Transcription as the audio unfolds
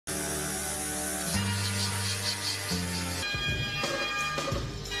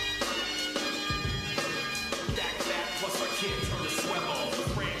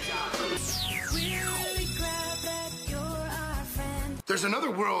There's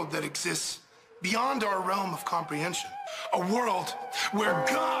another world that exists beyond our realm of comprehension. A world where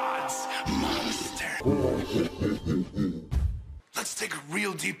God's monster. Let's take a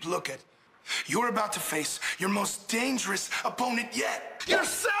real deep look at. You're about to face your most dangerous opponent yet.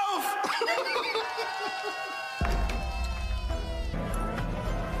 Yourself!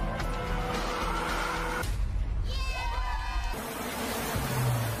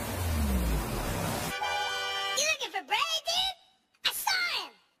 You looking for Braid, dude? I saw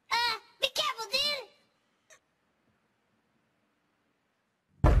him! Be careful, dude!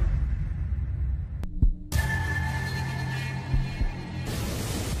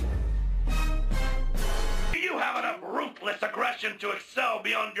 You have enough ruthless aggression to excel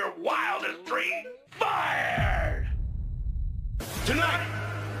beyond your wildest dreams. Fired! Tonight,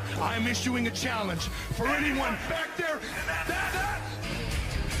 I am issuing a challenge for anyone back there.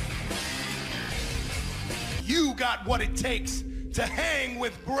 You got what it takes to hang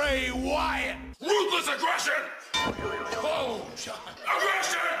with Bray Wyatt. Ruthless aggression! Oh, John.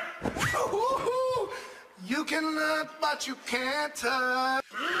 Aggression! You can look, but you can't touch.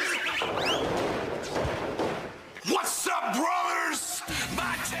 What's up, brothers?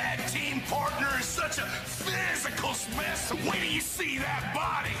 My tag team partner is such a physical specimen. Wait till you see that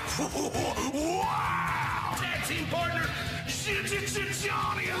body. Wow! Tag team partner,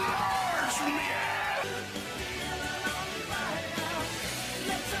 Johnny Large, man.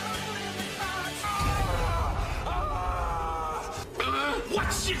 What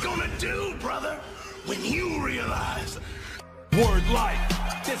you gonna do, brother, when you realize? Word life,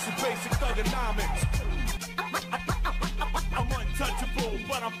 this is basic thugonomics. I'm untouchable,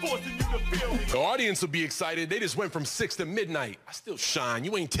 but I'm forcing you to feel me. The audience will be excited. They just went from 6 to midnight. I still shine.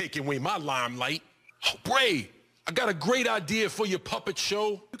 You ain't taking away my limelight. Oh, Bray, I got a great idea for your puppet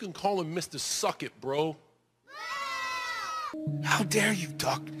show. You can call him Mr. Suck It, bro. How dare you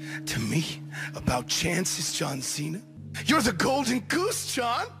talk to me about chances, John Cena? You're the golden goose,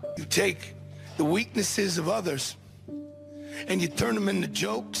 John. You take the weaknesses of others and you turn them into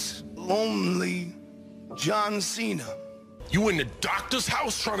jokes. Lonely John Cena. You in the doctor's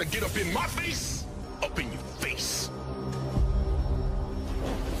house trying to get up in my face? Up in your face.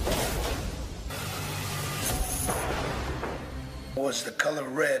 Was the color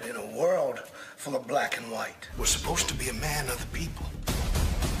red in a world full of black and white? We're supposed to be a man of the people.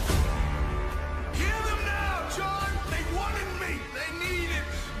 Hear them now, John! They wanted me! They needed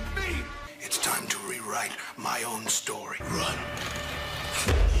me! It's time to rewrite my own story. Run.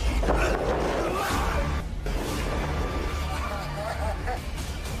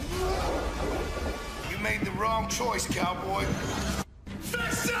 You made the wrong choice, cowboy.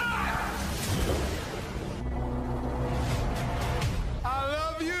 Fix it! I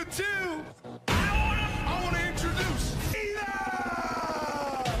love you too. I want to introduce Sina.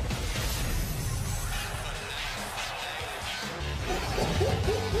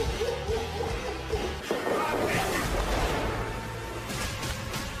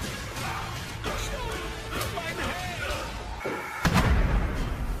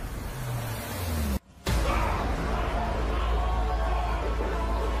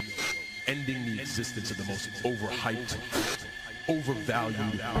 Ending the existence of the most overhyped,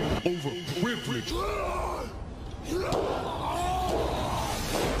 overvalued, overprivileged.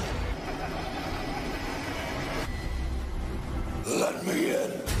 Let me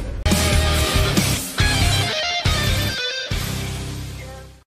in.